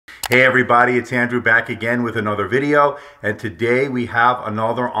Hey everybody, it's Andrew back again with another video, and today we have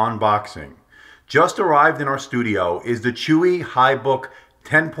another unboxing. Just arrived in our studio is the Chuwi HiBook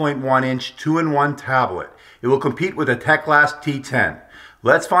 10.1 inch 2-in-1 tablet. It will compete with a Teclast T10.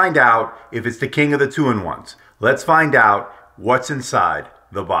 Let's find out if it's the king of the 2-in-1s. Let's find out what's inside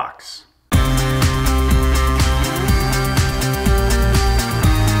the box.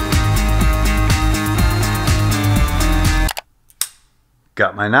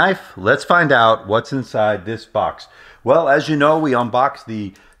 Got my knife. Let's find out what's inside this box. Well, as you know, we unboxed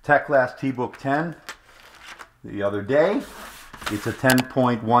the Teclast HiBook 10 the other day. It's a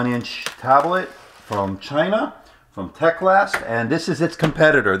 10.1 inch tablet from China, from Teclast, and this is its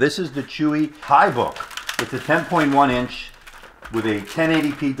competitor. This is the Chuwi HiBook. It's a 10.1 inch with a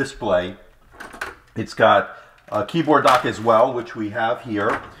 1080p display. It's got a keyboard dock as well, which we have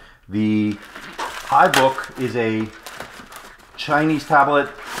here. The HiBook is a Chinese tablet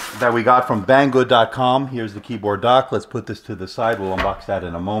that we got from banggood.com. Here's the keyboard dock. Let's put this to the side. We'll unbox that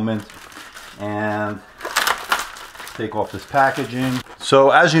in a moment. And take off this packaging. So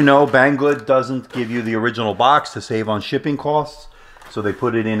as you know, Banggood doesn't give you the original box to save on shipping costs. So they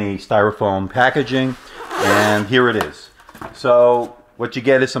put it in a styrofoam packaging. And here it is. So what you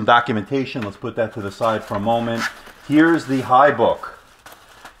get is some documentation. Let's put that to the side for a moment. Here's the HiBook.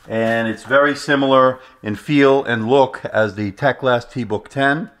 And it's very similar in feel and look as the Teclast HiBook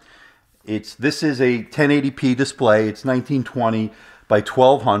 10. This is a 1080p display. It's 1920 by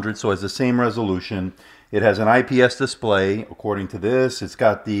 1200, so it has the same resolution. It has an IPS display, according to this. It's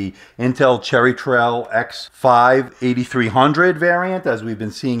got the Intel Cherry Trail X5 8300 variant, as we've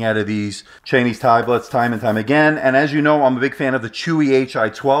been seeing out of these Chinese tablets time and time again. And as you know, I'm a big fan of the Chuwi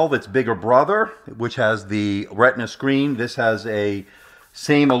Hi12, its bigger brother, which has the Retina screen. This has a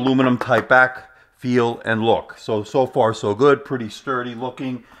same aluminum type back, feel, and look. So far so good, pretty sturdy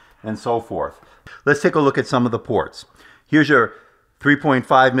looking, and so forth. Let's take a look at some of the ports. Here's your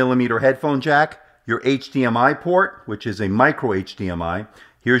 3.5mm headphone jack, your HDMI port, which is a micro HDMI.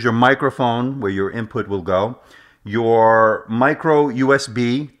 Here's your microphone where your input will go. Your micro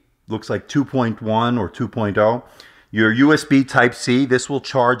USB, looks like 2.1 or 2.0. Your USB Type-C, this will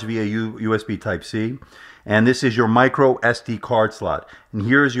charge via USB Type-C. And this is your micro SD card slot. And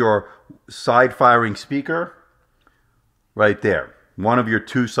here's your side firing speaker right there. One of your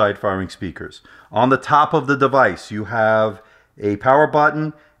two side firing speakers. On the top of the device, you have a power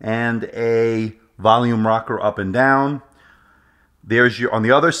button and a volume rocker up and down. On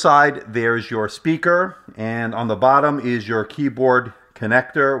the other side, there's your speaker. And on the bottom is your keyboard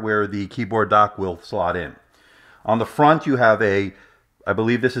connector where the keyboard dock will slot in. On the front, you have I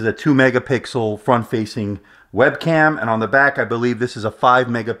believe this is a 2 megapixel front-facing webcam, and on the back, I believe this is a 5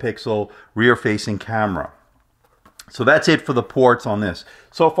 megapixel rear-facing camera. So that's it for the ports on this.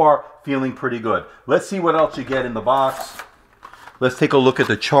 So far, feeling pretty good. Let's see what else you get in the box. Let's take a look at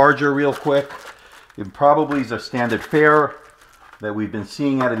the charger real quick. It probably is a standard fare that we've been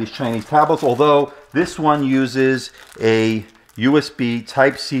seeing out of these Chinese tablets, although this one uses a USB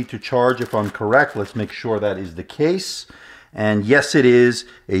Type-C to charge, if I'm correct. Let's make sure that is the case. And yes, it is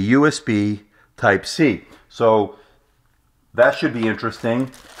a USB Type-C. So that should be interesting.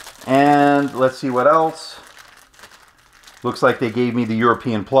 And let's see what else. Looks like they gave me the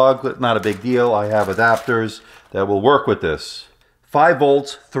European plug. Not a big deal. I have adapters that will work with this. 5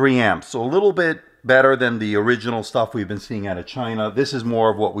 volts, 3 amps. So a little bit better than the original stuff we've been seeing out of China. This is more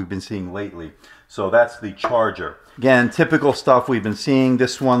of what we've been seeing lately. So that's the charger. Again, typical stuff we've been seeing.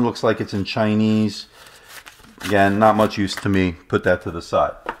 This one looks like it's in Chinese. Again, not much use to me. Put that to the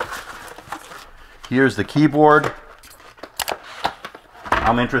side. Here's the keyboard.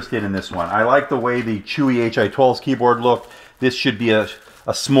 I'm interested in this one. I like the way the Chuwi Hi12's keyboard looked. This should be a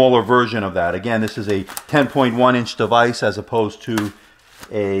smaller version of that. Again, this is a 10.1 inch device as opposed to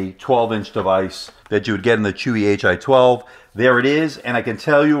a 12 inch device that you would get in the Chuwi Hi12. There it is, and I can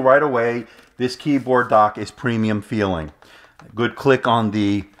tell you right away, this keyboard dock is premium feeling. Good click on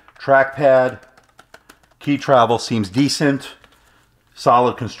the trackpad. Key travel seems decent,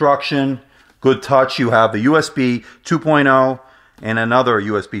 solid construction, good touch. You have the USB 2.0 and another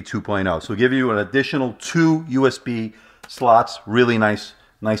USB 2.0. So give you an additional 2 USB slots. Really nice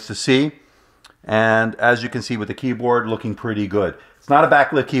to see. And as you can see with the keyboard, looking pretty good. It's not a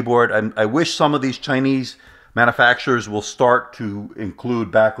backlit keyboard. I wish some of these Chinese manufacturers will start to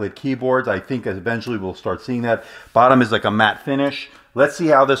include backlit keyboards. I think eventually we'll start seeing that. Bottom is like a matte finish. Let's see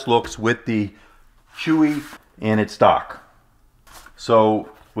how this looks with the Chuwi in its dock. So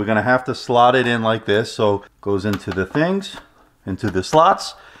we're going to have to slot it in like this. So it goes into the things, into the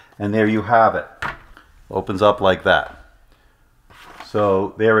slots, and there you have it. Opens up like that.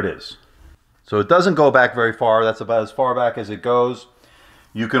 So there it is. So it doesn't go back very far. That's about as far back as it goes.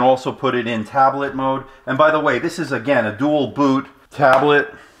 You can also put it in tablet mode. And by the way, this is again a dual boot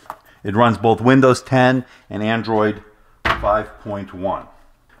tablet. It runs both Windows 10 and Android 5.1.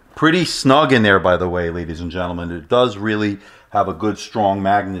 Pretty snug in there, by the way, ladies and gentlemen. It does really have a good strong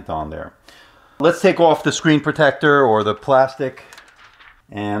magnet on there. Let's take off the screen protector or the plastic.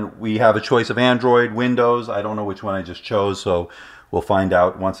 And we have a choice of Android, Windows. I don't know which one I just chose, so we'll find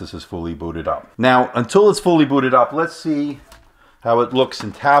out once this is fully booted up. Now, until it's fully booted up, let's see how it looks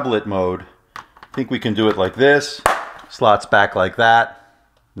in tablet mode. I think we can do it like this. Slots back like that.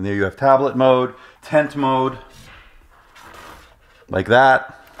 And there you have tablet mode, tent mode, like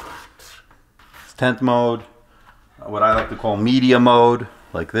that. It's tent mode. What I like to call media mode,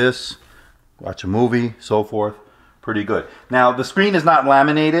 like this. Watch a movie, so forth. Pretty good. Now, the screen is not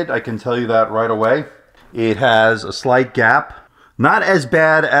laminated. I can tell you that right away. It has a slight gap. Not as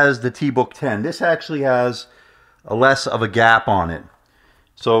bad as the TBook 10. This actually has less of a gap on it.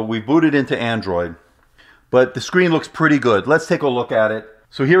 So we booted into Android, but the screen looks pretty good. Let's take a look at it.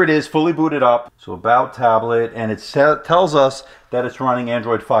 So here it is, fully booted up. So about tablet, and it tells us that it's running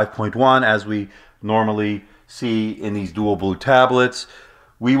Android 5.1 as we normally see in these dual boot tablets.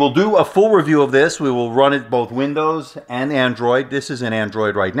 We will do a full review of this. We will run it both Windows and Android. This is in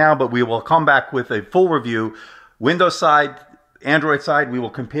Android right now, but we will come back with a full review. Windows side, Android side, we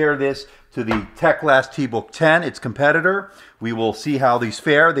will compare this to the TechLast TBook 10, its competitor. We will see how these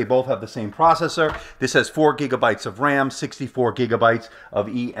fare. They both have the same processor. This has 4 GB of RAM, 64 GB of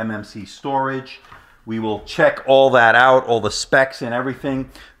eMMC storage. We will check all that out, all the specs and everything.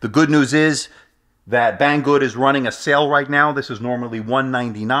 The good news is that Banggood is running a sale right now. This is normally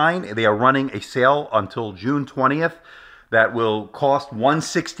 $199. They are running a sale until June 20th. That will cost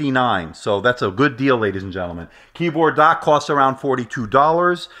 $169. So that's a good deal, ladies and gentlemen. Keyboard dock costs around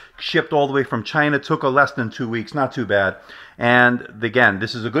 $42. Shipped all the way from China. Took less than 2 weeks. Not too bad. And again,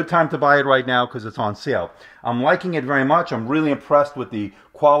 this is a good time to buy it right now because it's on sale. I'm liking it very much. I'm really impressed with the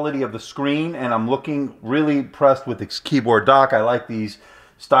quality of the screen. And I'm looking really impressed with its keyboard dock. I like these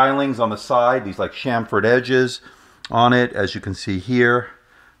stylings on the side. These like chamfered edges on it, as you can see here.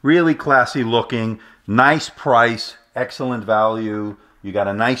 Really classy looking. Nice price. Excellent value. You got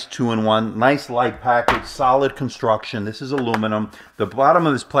a nice 2-in-1, nice light package, solid construction. This is aluminum. The bottom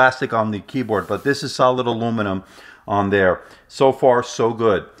of this plastic on the keyboard, but this is solid aluminum on there. So far, so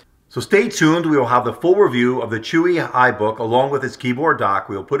good. So stay tuned. We will have the full review of the Chuwi HiBook along with its keyboard dock.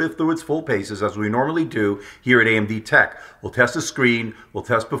 We will put it through its full paces as we normally do here at AMD Tech. We'll test the screen, we'll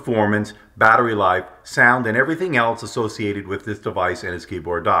test performance, battery life, sound, and everything else associated with this device and its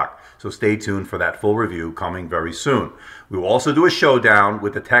keyboard dock. So stay tuned for that full review coming very soon. We will also do a showdown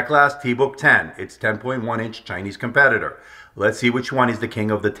with the TechLast TBook 10, its 10.1-inch Chinese competitor. Let's see which one is the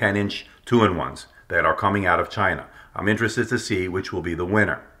king of the 10-inch 2-in-1s that are coming out of China. I'm interested to see which will be the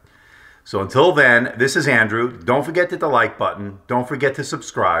winner. So until then, this is Andrew. Don't forget to hit the like button. Don't forget to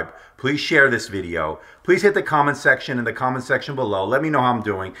subscribe. Please share this video. Please hit the comment section in the comment section below. Let me know how I'm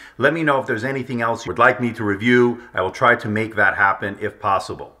doing. Let me know if there's anything else you would like me to review. I will try to make that happen if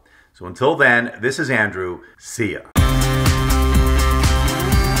possible. So until then, this is Andrew. See ya.